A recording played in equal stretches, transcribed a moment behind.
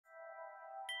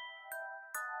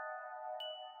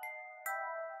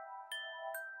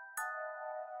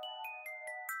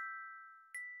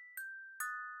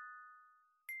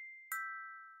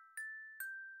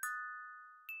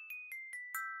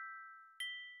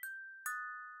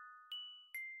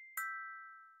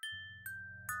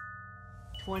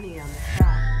20 on the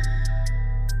track.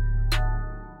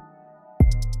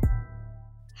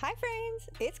 Hi friends,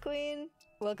 it's Quinn.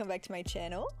 Welcome back to my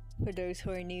channel. For those who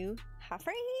are new, hi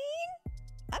friend!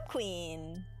 I'm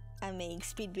Quinn. I make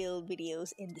speed build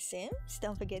videos in The Sims.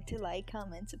 Don't forget to like,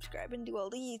 comment, subscribe, and do all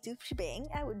the YouTube shebang.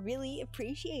 I would really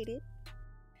appreciate it.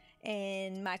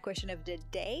 And my question of the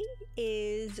day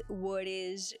is, what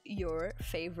is your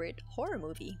favorite horror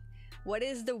movie? What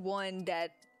is the one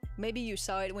that maybe you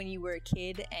saw it when you were a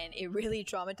kid and it really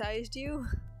traumatized you?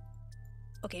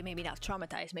 Okay, maybe not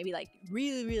traumatized, maybe like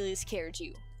really scared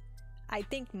you. I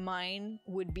think mine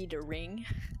would be The Ring.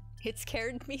 It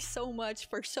scared me so much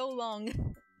for so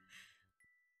long.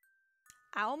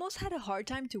 I almost had a hard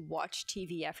time to watch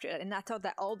TV after that, and I thought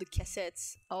that all the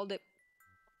cassettes, oh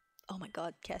my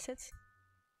god, cassettes?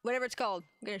 Whatever it's called,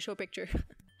 I'm gonna show a picture.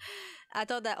 I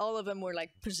thought that all of them were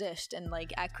like possessed and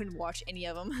like I couldn't watch any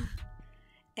of them.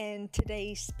 And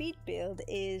today's speed build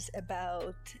is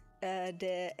about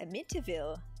the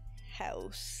Amityville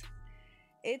house.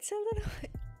 It's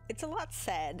a lot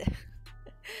sad.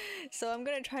 So I'm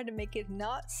gonna try to make it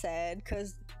not sad,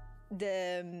 cause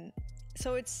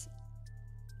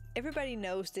everybody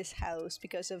knows this house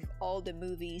because of all the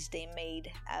movies they made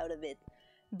out of it.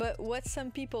 But what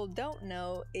some people don't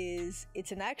know is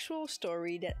it's an actual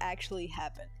story that actually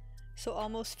happened. So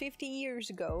almost 50 years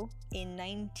ago, in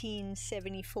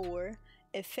 1974,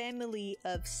 a family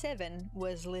of 7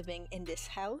 was living in this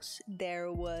house.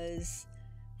 There was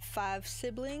 5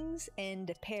 siblings and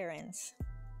the parents.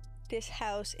 This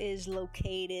house is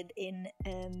located in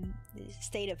the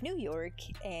state of New York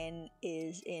and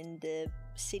is in the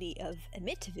city of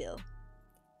Amityville.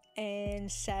 And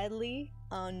sadly,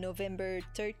 on November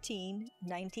 13,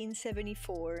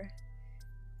 1974,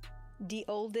 the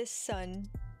oldest son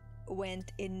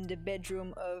went in the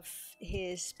bedroom of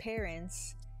his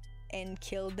parents and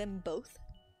killed them both,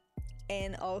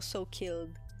 and also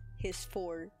killed his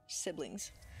 4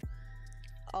 siblings.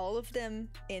 All of them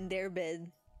in their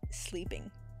bed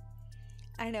sleeping.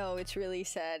 I know, it's really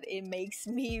sad. It makes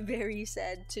me very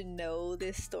sad to know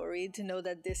this story, to know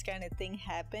that this kind of thing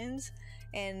happens.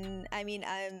 And I mean,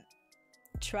 I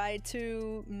tried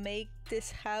to make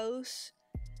this house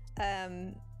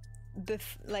in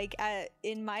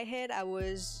my head I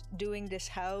was doing this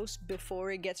house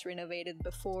before it gets renovated,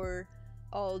 before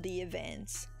all the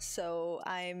events. So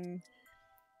I'm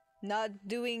not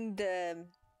doing the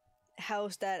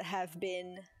house that have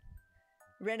been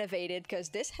renovated, because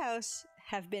this house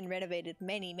have been renovated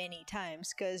many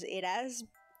times, because it has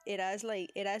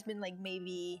been like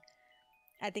maybe,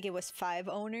 I think it was 5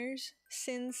 owners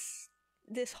since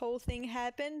this whole thing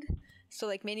happened. So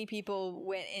like many people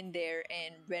went in there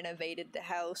and renovated the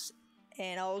house,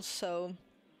 and also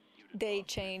they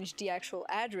changed the actual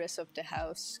address of the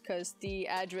house, because the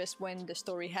address when the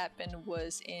story happened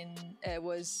was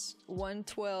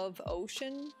 112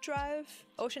 Ocean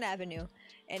Avenue,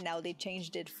 and now they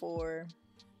changed it for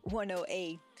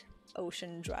 108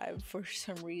 Ocean Drive for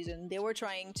some reason. They were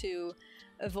trying to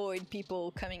avoid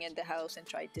people coming in the house and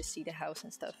try to see the house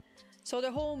and stuff. So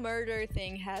the whole murder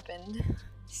thing happened,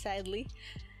 sadly,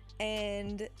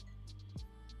 and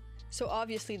so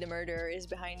obviously the murderer is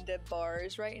behind the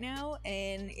bars right now,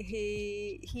 and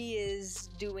he is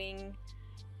doing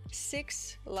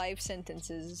 6 life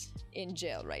sentences in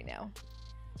jail right now.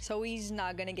 So he's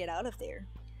not gonna get out of there.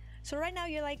 So right now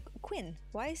you're like, Quinn,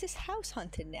 why is this house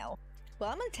haunted now?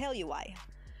 Well, I'm gonna tell you why.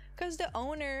 Because the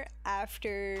owner,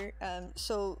 after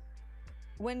so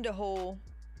when the whole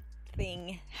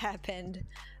thing happened,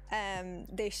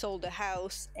 they sold the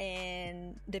house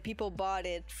and the people bought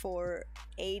it for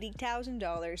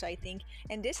 $80,000, I think.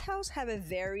 And this house have a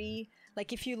very,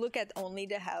 like, if you look at only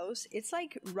the house, it's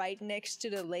like right next to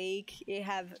the lake. It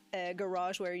have a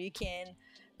garage where you can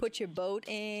put your boat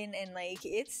in, and like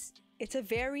it's a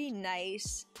very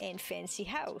nice and fancy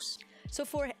house. So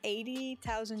for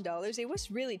 $80,000, it was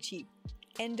really cheap.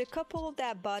 And the couple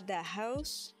that bought that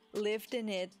house lived in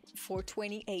it for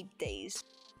 28 days.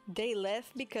 They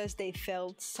left because they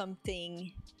felt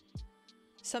something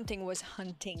was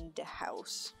hunting the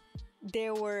house.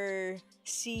 They were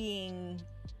seeing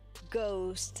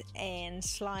ghosts and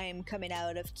slime coming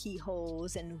out of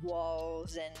keyholes and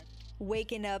walls, and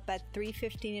waking up at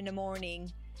 3:15 in the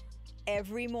morning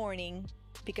every morning,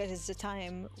 because it's the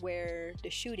time where the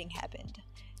shooting happened.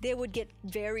 They would get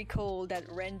very cold at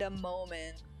random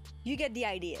moment. You get the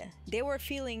idea. They were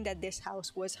feeling that this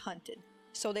house was haunted,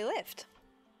 so they left.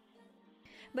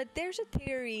 But there's a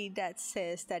theory that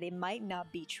says that it might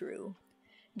not be true.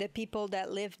 The people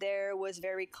that lived there was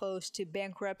very close to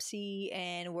bankruptcy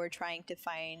and were trying to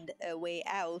find a way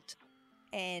out.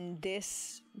 and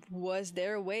this was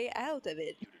their way out of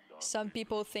it. Some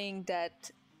people think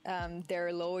that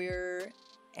their lawyer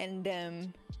and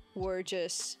them were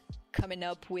just coming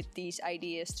up with these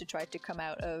ideas to try to come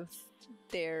out of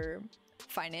their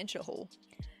financial hole,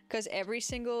 because every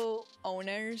single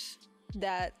owners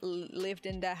that lived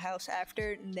in that house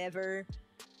after never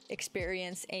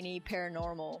experienced any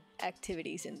paranormal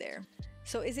activities in there.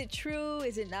 So is it true?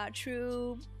 Is it not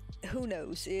true? Who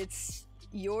knows? It's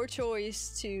your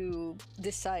choice to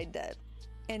decide that.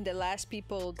 And the last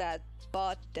people that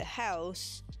bought the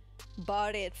house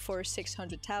bought it for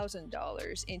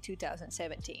 $600,000 in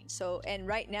 2017. So, and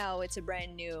right now it's a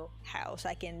brand new house.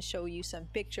 I can show you some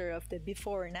picture of the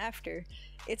before and after.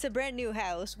 It's a brand new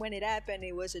house. When it happened,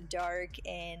 it was a dark,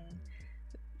 and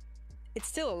it's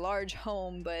still a large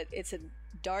home, but it's a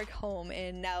dark home,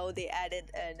 and now they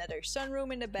added another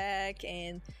sunroom in the back,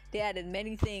 and they added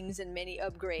many things and many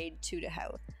upgrades to the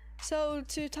house. So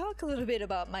to talk a little bit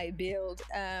about my build,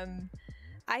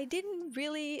 I didn't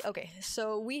really... Okay,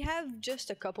 so we have just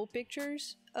a couple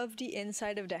pictures of the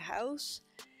inside of the house,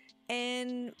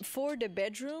 and for the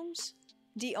bedrooms,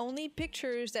 the only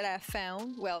pictures that I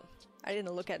found, well, I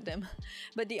didn't look at them,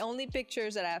 but the only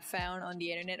pictures that I found on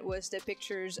the internet was the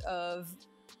pictures of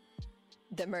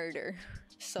the murder.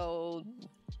 So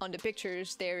on the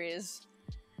pictures there is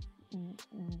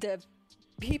the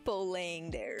people laying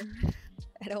there.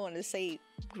 I don't want to say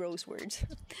gross words.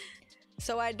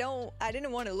 So I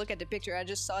didn't want to look at the picture. I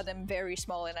just saw them very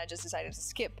small and I just decided to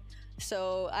skip.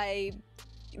 So I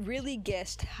really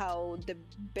guessed how the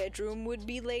bedroom would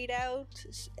be laid out,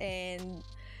 and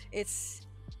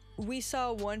we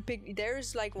saw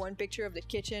there's like one picture of the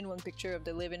kitchen, one picture of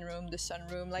the living room, the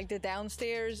sunroom. Like the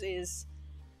downstairs is,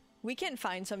 we can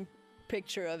find some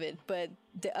picture of it, but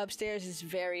the upstairs is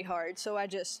very hard, so I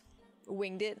just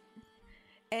winged it.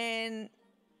 And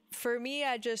for me,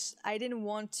 I didn't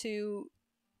want to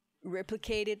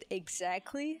replicate it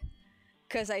exactly,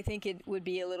 because I think it would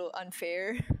be a little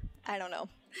unfair. I don't know.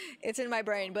 It's in my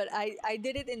brain, but I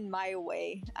did it in my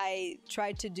way. I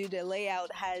tried to do the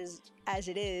layout as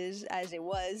it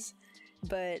was,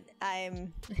 but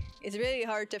it's really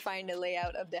hard to find the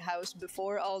layout of the house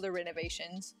before all the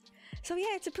renovations. So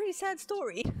yeah, it's a pretty sad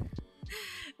story.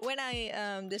 When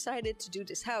I decided to do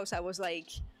this house, I was like,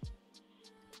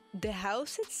 the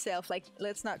house itself, like,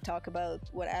 let's not talk about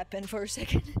what happened for a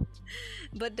second,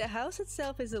 but the house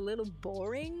itself is a little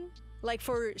boring. Like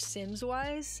for Sims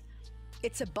wise,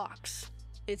 it's a box.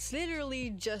 It's literally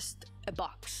just a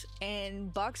box,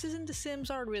 and boxes in The Sims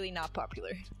are really not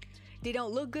popular. They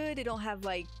don't look good, they don't have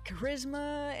like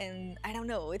charisma, and I don't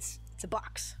know, it's a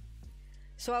box.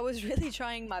 So I was really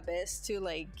trying my best to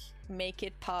like make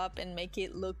it pop and make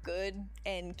it look good,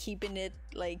 and keeping it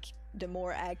like the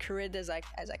more accurate as I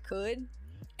could.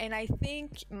 And I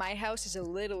think my house is a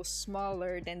little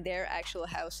smaller than their actual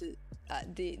house,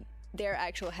 their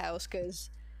actual house,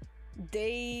 because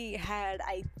they had,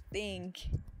 I think,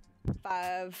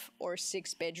 5 or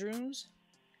 6 bedrooms.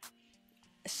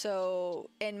 So,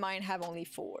 and mine have only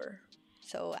 4.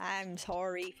 So I'm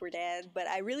sorry for that, but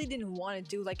I really didn't want to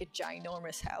do like a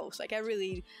ginormous house. Like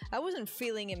I wasn't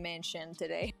feeling a mansion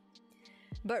today.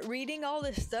 But reading all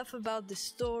the stuff about the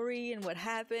story and what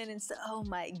happened and stuff, oh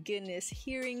my goodness,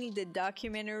 hearing the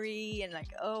documentary and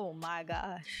like, oh my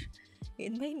gosh,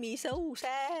 it made me so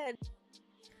sad.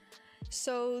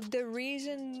 So the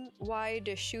reason why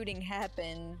the shooting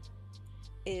happened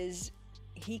is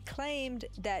he claimed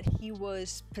that he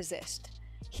was possessed.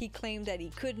 He claimed that he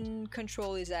couldn't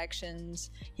control his actions.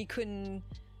 He couldn't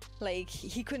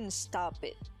stop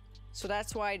it. So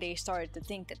that's why they started to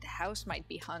think that the house might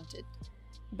be haunted.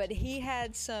 But he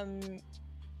had some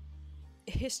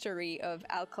history of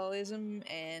alcoholism,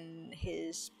 and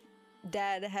his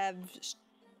dad have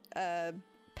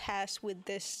passed with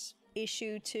this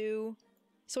issue too.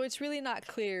 So it's really not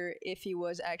clear if he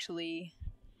was actually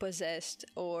possessed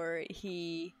or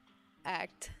he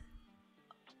acted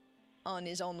on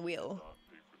his own will.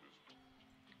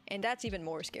 And that's even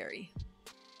more scary.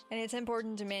 And it's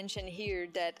important to mention here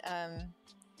that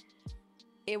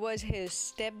it was his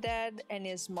stepdad and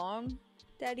his mom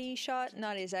that he shot,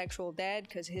 not his actual dad,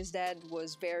 because his dad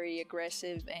was very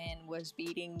aggressive and was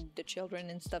beating the children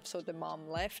and stuff, so the mom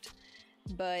left.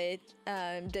 But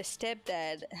the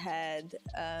stepdad had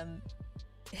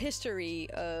history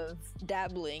of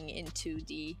dabbling into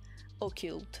the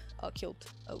occult, oh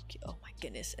my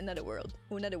goodness, another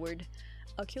word,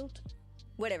 occult,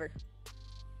 whatever,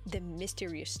 the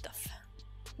mysterious stuff.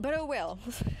 But oh well.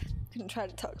 Gonna try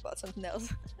to talk about something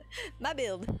else. My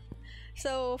build.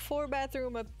 So 4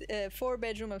 bedroom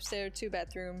upstairs, 2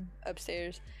 bathroom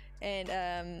upstairs,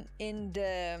 And in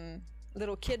the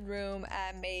little kid room,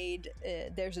 I made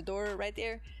there's a door right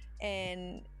there,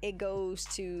 and it goes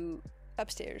to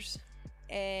upstairs.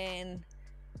 And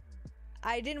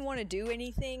I didn't want to do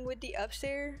anything with the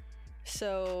upstairs,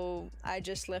 so I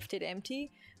just left it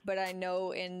empty. But I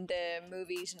know in the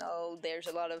movies and all, there's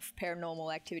a lot of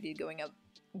paranormal activity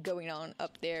going on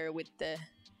up there with the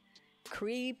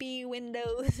creepy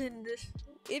windows and this.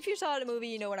 If you saw the movie,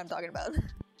 you know what I'm talking about.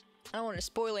 I don't want to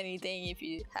spoil anything if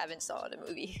you haven't saw the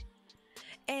movie.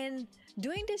 And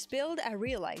doing this build, I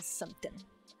realized something.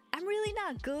 I'm really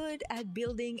not good at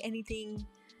building anything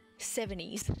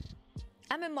 70s.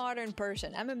 I'm a modern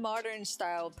person. I'm a modern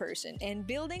style person, and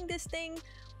building this thing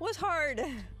was hard.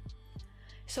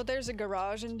 So there's a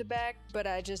garage in the back, but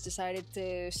I just decided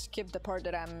to skip the part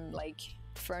that I'm like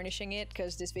furnishing it,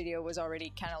 because this video was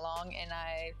already kind of long, and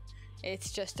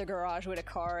it's just a garage with a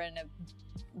car and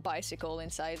a bicycle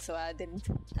inside, so I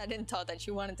didn't thought that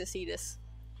you wanted to see this.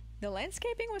 The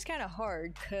landscaping was kind of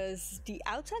hard because the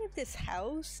outside of this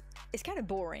house is kind of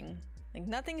boring. Like,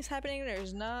 nothing's happening.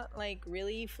 There's not like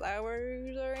really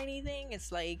flowers or anything.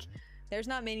 It's like there's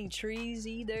not many trees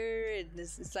either.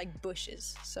 It's like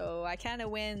bushes. So I kind of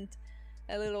went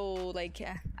a little like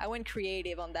I went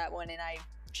creative on that one, and I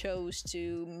chose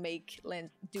to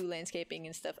do landscaping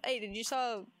and stuff. Hey, did you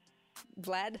saw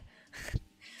Vlad?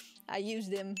 I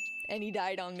used him and he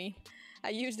died on me. I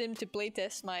used him to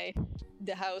playtest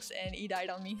the house and he died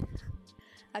on me.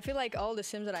 I feel like all the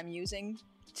sims that I'm using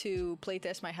to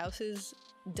playtest my houses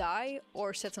die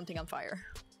or set something on fire.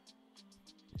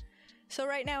 So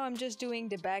right now I'm just doing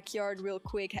the backyard real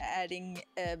quick, adding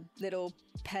a little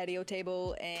patio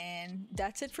table, and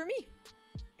that's it for me.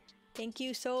 Thank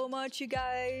you so much, you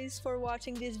guys, for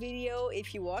watching this video.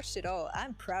 If you watched it all,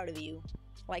 I'm proud of you.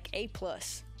 Like A+.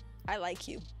 I like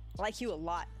you. I like you a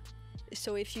lot.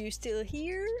 So if you're still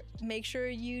here, make sure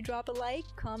you drop a like,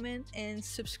 comment, and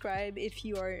subscribe if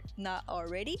you are not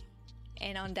already.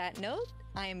 And on that note,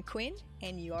 I am Quinn,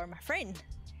 and you are my friend.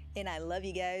 And I love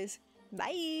you guys.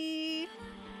 Bye!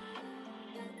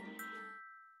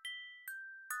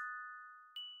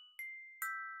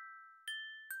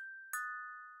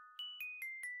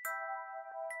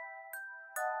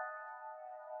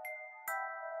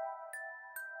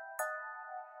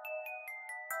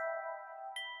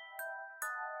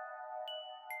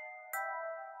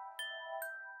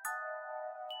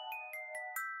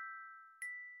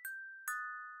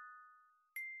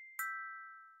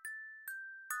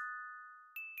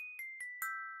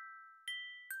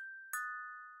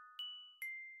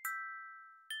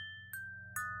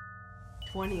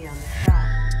 '20 on the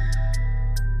track.